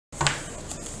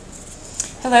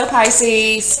Hello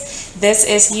Pisces, this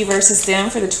is you versus them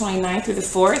for the 29th through the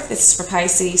 4th. This is for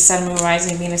Pisces, Sun, Moon,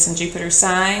 Rising, Venus, and Jupiter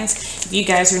signs. If you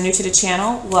guys are new to the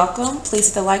channel, welcome. Please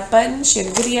hit the like button, share the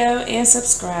video, and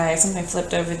subscribe. Something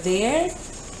flipped over there.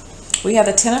 We have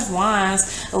the 10 of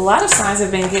Wands. A lot of signs have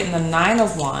been getting the 9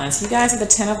 of Wands. You guys are the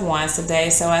 10 of Wands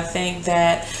today, so I think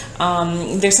that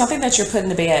there's something that you're putting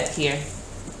to bed here.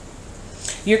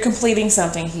 You're completing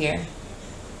something here.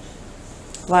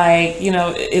 Like, you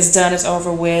know, it's done, it's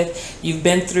over with. You've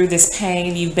been through this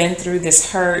pain, you've been through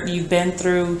this hurt, you've been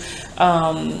through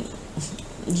some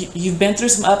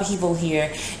upheaval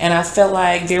here, and I felt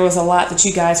like there was a lot that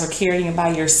you guys were carrying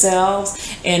by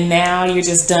yourselves, and now you're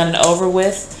just done and over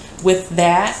with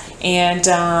that, and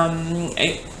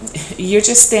you're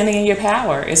just standing in your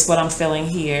power is what I'm feeling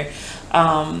here.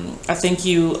 I think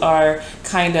you are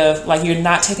kind of like you're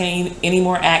not taking any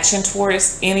more action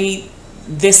towards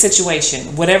this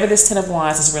situation, whatever this 10 of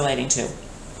Wands is relating to.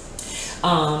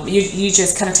 You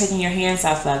just kind of taking your hands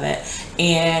off of it,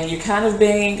 and you're kind of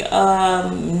being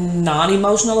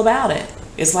non-emotional about it.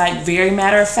 It's like very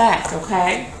matter of fact,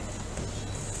 okay?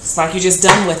 It's like you're just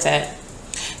done with it.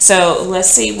 So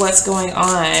let's see what's going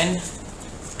on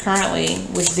currently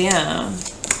with them.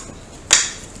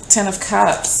 10 of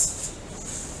Cups.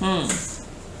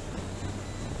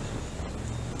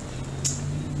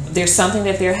 There's something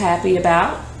that they're happy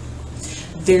about.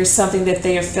 There's something that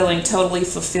they are feeling totally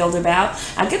fulfilled about.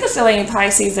 I get the feeling in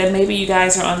Pisces that maybe you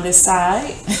guys are on this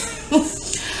side.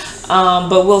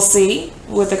 But we'll see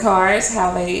with the cards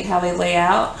how they lay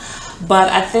out. But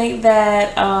I think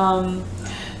that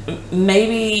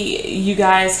maybe you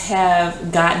guys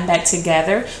have gotten back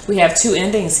together. We have two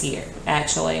endings here,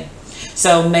 actually.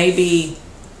 So maybe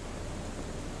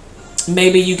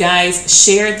you guys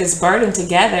shared this burden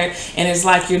together, and it's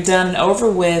like you're done and over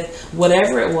with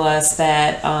whatever it was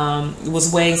that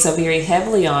was weighing so very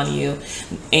heavily on you,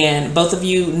 and both of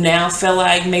you now feel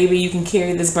like maybe you can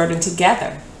carry this burden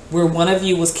together where one of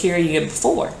you was carrying it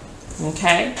before.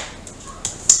 Okay,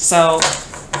 so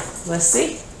let's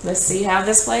see how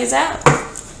this plays out.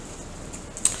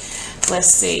 Let's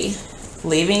see,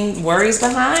 leaving worries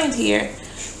behind here.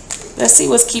 Let's see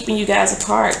what's keeping you guys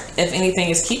apart, if anything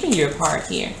is keeping you apart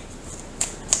here.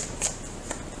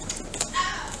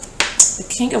 The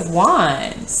King of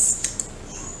Wands.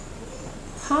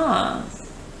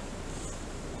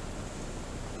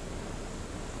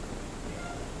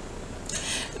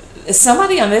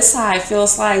 Somebody on this side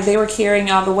feels like they were carrying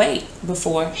all the weight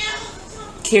before.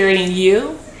 Carrying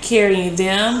you, carrying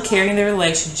them, carrying the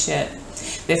relationship.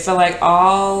 They feel like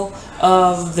all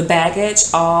of the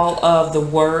baggage, all of the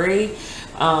worry,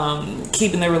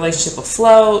 keeping the relationship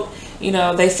afloat, you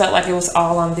know, they felt like it was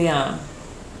all on them,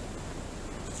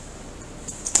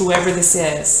 whoever this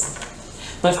is.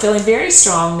 But feeling very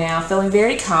strong now, feeling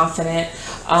very confident,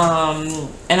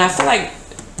 and I feel like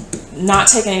not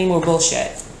taking any more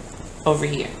bullshit over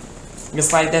here.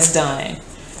 It's like that's done.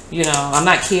 You know, I'm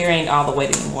not carrying all the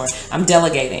weight anymore. I'm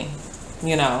delegating.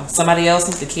 You know, somebody else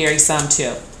needs to carry some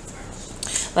too.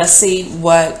 Let's see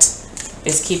what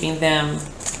is keeping them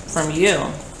from you.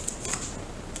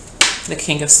 The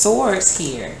King of Swords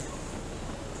here.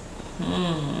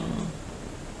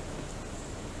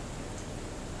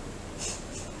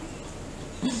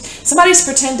 Somebody's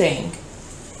pretending.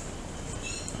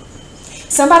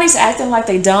 Somebody's acting like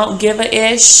they don't give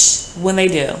a ish when they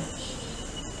do.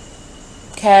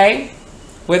 Okay?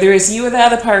 Whether it's you or the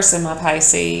other person, my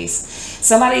Pisces.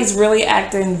 Somebody's really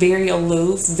acting very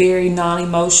aloof, very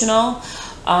non-emotional,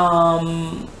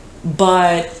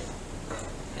 but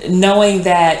knowing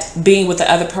that being with the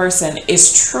other person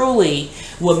is truly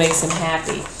what makes them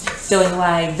happy. Feeling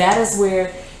like that is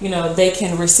where, you know, they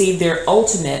can receive their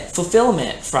ultimate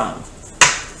fulfillment from.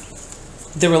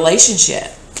 The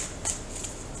relationship.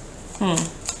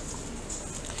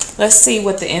 Let's see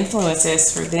what the influence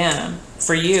is for them,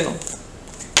 for you.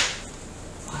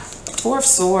 4 of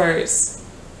Swords.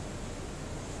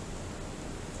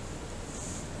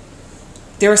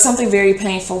 There was something very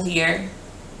painful here.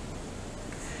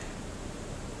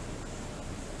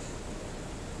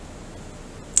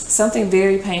 Something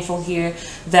very painful here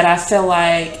that I feel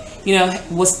like, you know,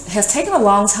 has taken a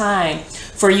long time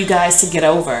for you guys to get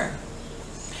over.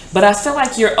 But I feel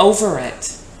like you're over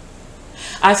it.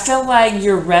 I feel like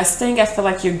you're resting. I feel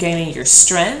like you're gaining your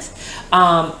strength.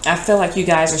 I feel like you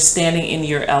guys are standing in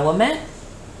your element.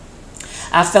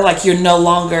 I feel like you're no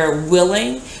longer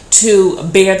willing to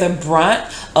bear the brunt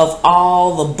of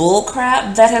all the bull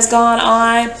crap that has gone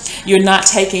on. You're not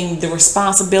taking the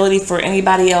responsibility for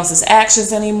anybody else's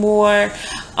actions anymore.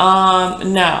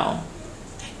 No.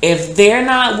 If they're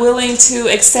not willing to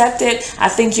accept it, I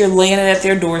think you're laying it at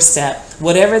their doorstep.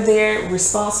 Whatever they're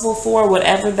responsible for,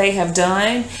 whatever they have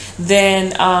done,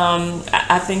 then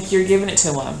I think you're giving it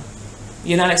to them.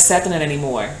 You're not accepting it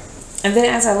anymore. And then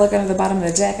as I look under the bottom of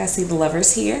the deck, I see the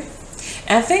Lovers here.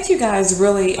 And I think you guys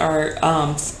really are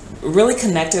really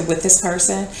connected with this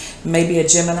person. Maybe a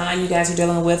Gemini you guys are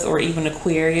dealing with, or even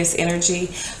Aquarius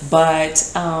energy.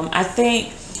 But I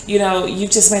think, you know, you've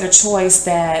just made a choice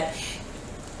that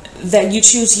you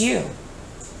choose you.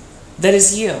 That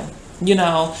is you. You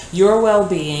know, your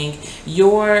well-being,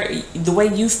 the way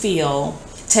you feel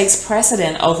takes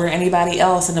precedent over anybody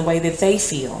else and the way that they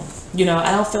feel. You know,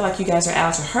 I don't feel like you guys are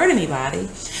out to hurt anybody,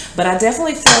 but I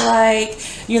definitely feel like,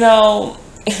 you know,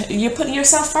 you're putting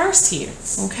yourself first here.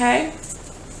 Okay?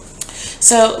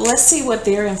 So let's see what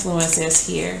their influence is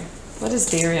here. What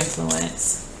is their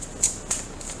influence?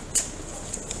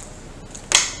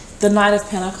 The Knight of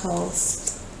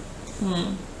Pentacles.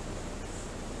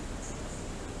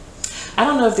 I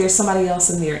don't know if there's somebody else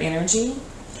in their energy.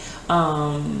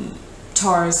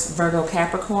 Taurus, Virgo,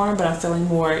 Capricorn, but I'm feeling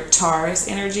more Taurus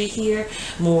energy here,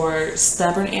 more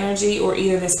stubborn energy, or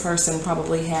either this person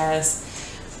probably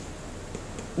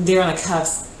they're on a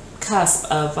cusp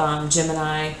of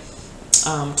Gemini,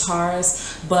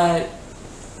 Taurus, but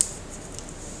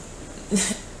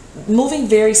moving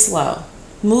very slow,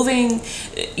 moving,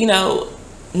 you know,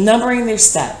 numbering their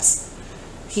steps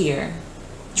here,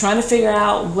 trying to figure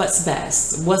out what's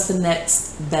best, what's the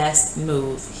next best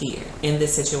move here in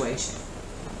this situation.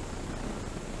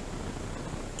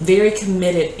 Very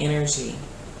committed energy.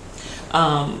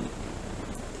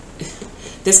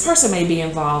 This person may be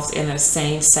involved in a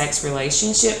same-sex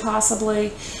relationship,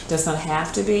 possibly. Does not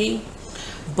have to be,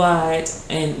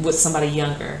 and with somebody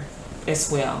younger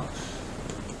as well.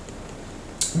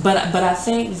 But I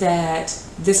think that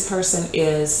this person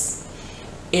is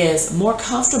more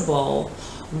comfortable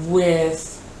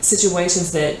with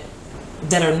situations that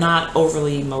are not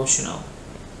overly emotional.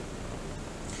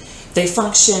 They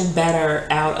function better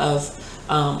out of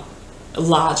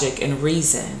logic and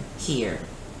reason here.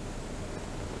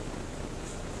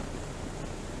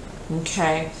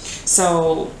 Okay,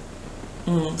 so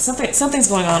something's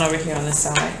going on over here on this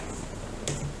side.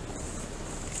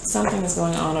 Something is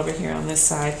going on over here on this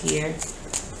side here.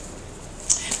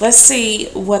 Let's see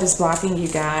what is blocking you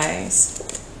guys.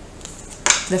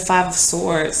 The Five of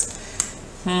Swords.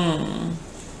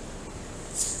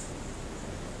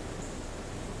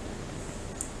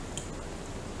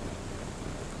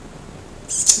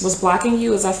 What's blocking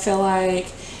you is I feel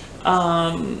like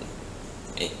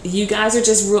you guys are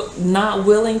just not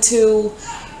willing to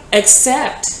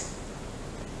accept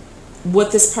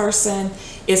what this person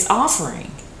is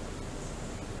offering.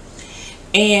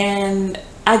 And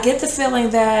I get the feeling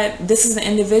that this is an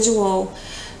individual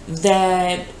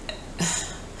that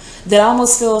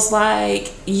almost feels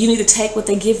like you need to take what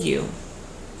they give you,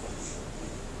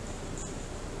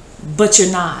 but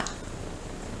you're not.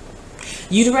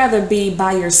 You'd rather be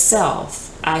by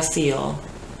yourself, I feel,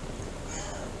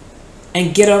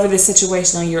 and get over this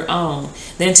situation on your own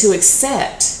than to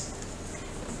accept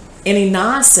any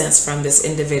nonsense from this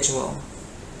individual.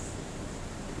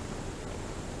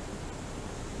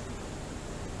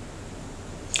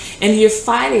 And you're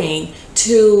fighting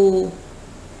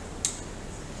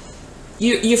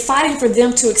you're fighting for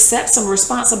them to accept some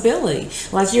responsibility.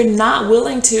 Like you're not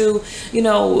willing to, you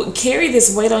know, carry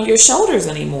this weight on your shoulders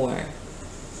anymore.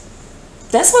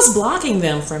 That's what's blocking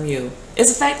them from you. It's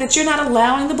the fact that you're not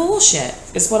allowing the bullshit,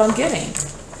 is what I'm getting.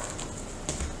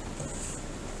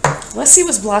 Let's see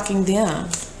what's blocking them.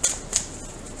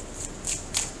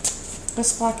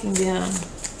 What's blocking them?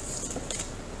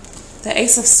 The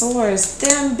Ace of Swords,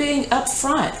 them being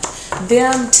upfront,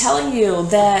 them telling you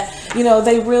that, you know,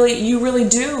 you really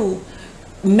do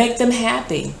make them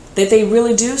happy, that they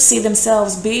really do see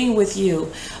themselves being with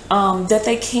you, that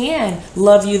they can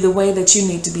love you the way that you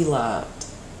need to be loved.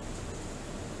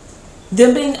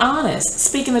 Them being honest,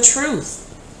 speaking the truth,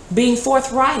 being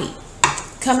forthright,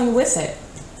 coming with it.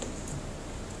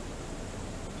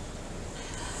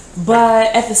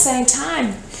 But at the same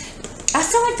time, I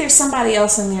feel like there's somebody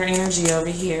else in their energy over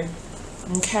here.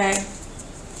 Okay?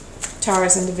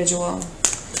 Taurus individual.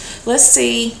 Let's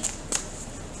see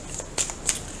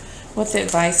what the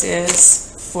advice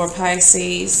is for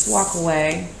Pisces. Walk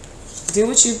away. Do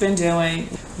what you've been doing.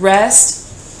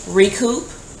 Rest, recoup,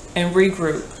 and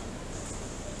regroup.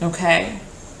 Okay?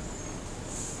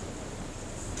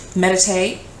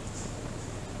 Meditate.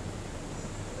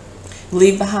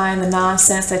 Leave behind the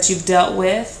nonsense that you've dealt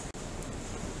with.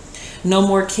 No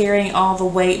more carrying all the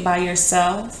weight by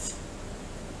yourself.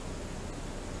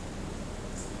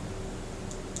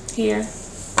 here.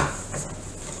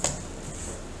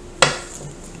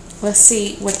 Let's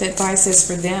see what the advice is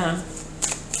for them.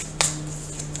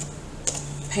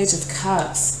 Page of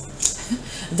Cups.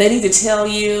 They need to tell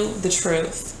you the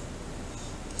truth.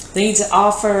 They need to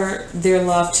offer their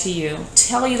love to you.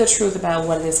 Tell you the truth about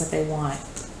what it is that they want.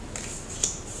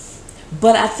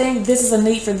 But I think this is a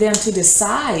need for them to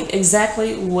decide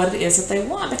exactly what it is that they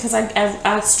want, because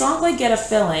I strongly get a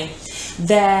feeling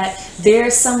that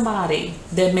there's somebody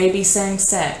that may be same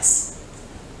sex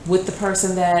with the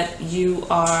person that you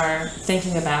are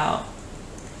thinking about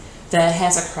that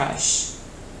has a crush.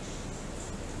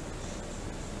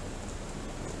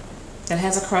 That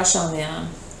has a crush on them.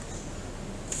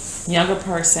 Younger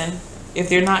person. If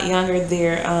they're not younger,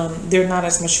 they're not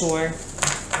as mature.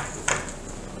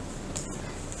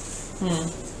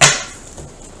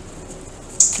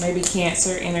 Maybe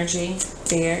Cancer energy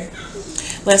there.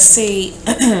 Let's see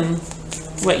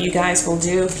what you guys will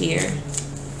do here.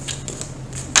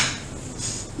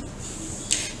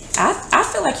 I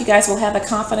feel like you guys will have the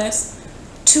confidence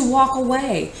to walk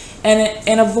away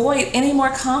and avoid any more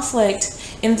conflict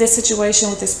in this situation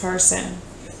with this person.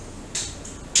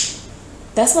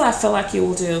 That's what I feel like you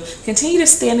will do. Continue to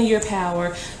stand in your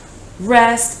power.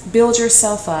 Rest. Build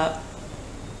yourself up.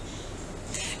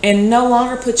 And no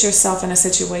longer put yourself in a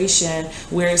situation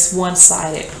where it's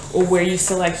one-sided, or where you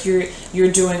feel like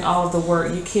you're doing all of the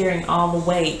work, you're carrying all the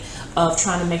weight of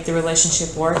trying to make the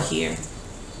relationship work here.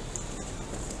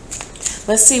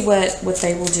 Let's see what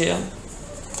they will do.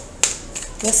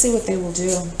 Let's see what they will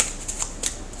do.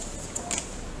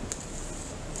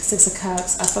 Six of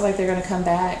Cups. I feel like they're going to come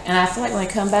back. And I feel like when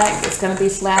they come back, it's going to be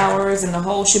flowers and the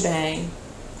whole shebang.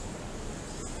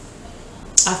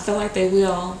 I feel like they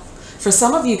will. For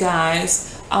some of you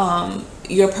guys,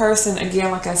 your person, again,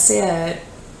 like I said,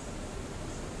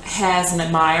 has an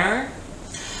admirer.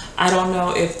 I don't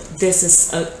know if this is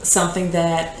something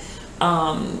that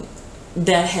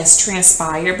that has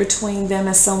transpired between them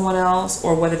and someone else,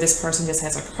 or whether this person just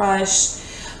has a crush.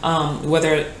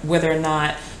 Whether or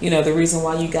not, the reason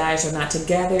why you guys are not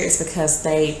together is because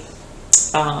they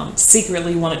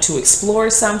secretly wanted to explore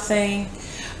something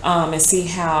and see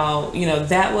how,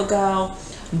 that would go.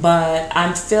 But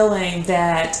I'm feeling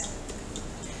that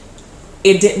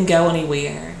it didn't go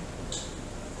anywhere.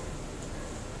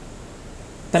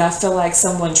 But I feel like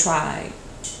someone tried.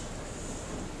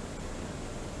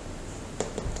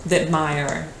 The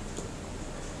admirer.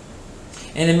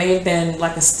 And it may have been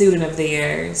like a student of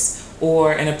theirs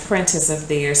or an apprentice of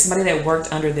theirs, somebody that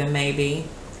worked under them maybe,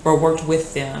 or worked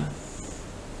with them.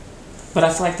 But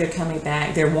I feel like they're coming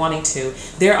back. They're wanting to.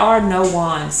 There are no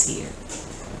wands here.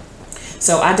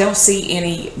 So I don't see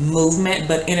any movement,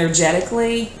 but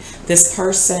energetically, this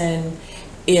person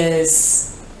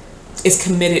is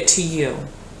committed to you.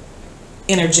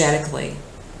 Energetically.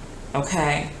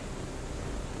 Okay?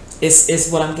 Is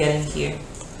what I'm getting here.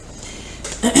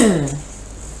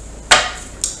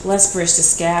 Let's bridge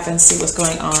this gap and see what's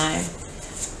going on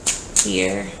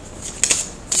here.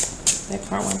 That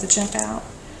part wanted to jump out.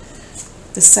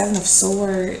 The Seven of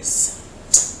Swords.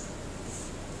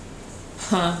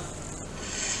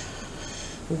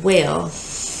 Well,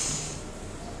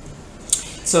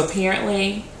 so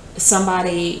apparently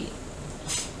somebody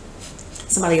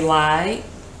lied,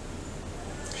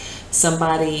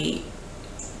 somebody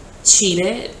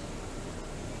cheated,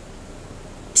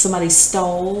 somebody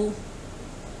stole,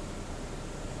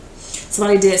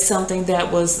 somebody did something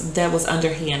that was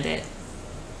underhanded.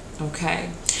 Okay,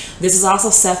 this is also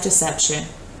self-deception.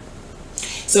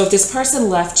 So if this person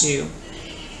left you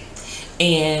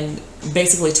and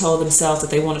basically told themselves that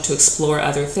they wanted to explore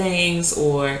other things,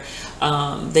 or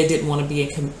they didn't want to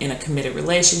be in a committed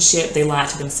relationship, they lied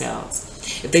to themselves.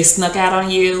 If they snuck out on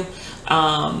you,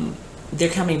 they're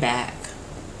coming back.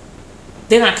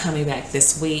 They're not coming back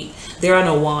this week. There are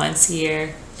no wands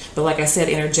here, but like I said,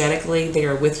 energetically they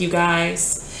are with you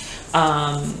guys.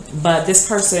 But this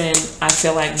person, I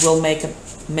feel like, will make an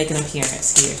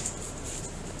appearance here.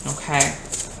 Okay,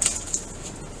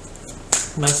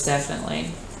 most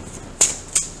definitely.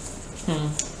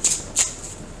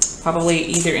 Probably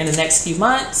either in the next few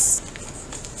months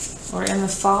or in the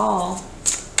fall,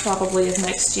 probably of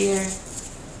next year.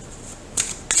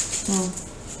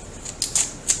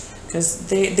 Because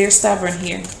they're stubborn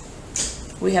here.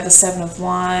 We have the Seven of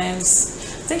Wands.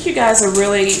 I think you guys are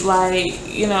really, like,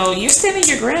 you're standing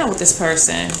your ground with this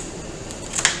person.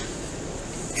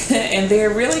 And they're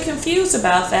really confused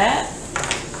about that.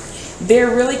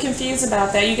 They're really confused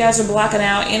about that. You guys are blocking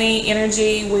out any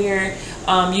energy where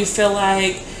you feel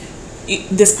like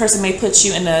this person may put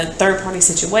you in a third-party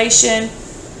situation.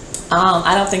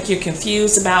 I don't think you're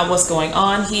confused about what's going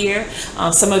on here.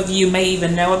 Some of you may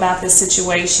even know about this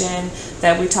situation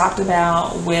that we talked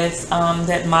about with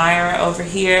that Myra over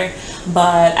here,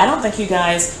 but I don't think you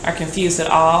guys are confused at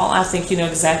all. I think you know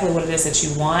exactly what it is that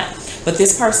you want, but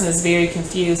this person is very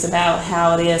confused about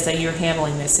how it is that you're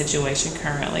handling this situation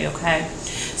currently, okay?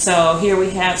 So here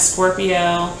we have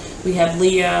Scorpio, we have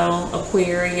Leo,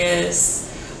 Aquarius,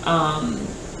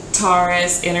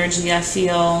 Taurus energy, I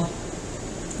feel,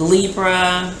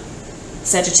 Libra,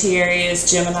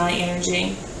 Sagittarius, Gemini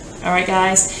energy. All right,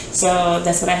 guys, so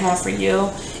that's what I have for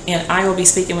you, and I will be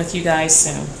speaking with you guys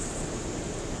soon.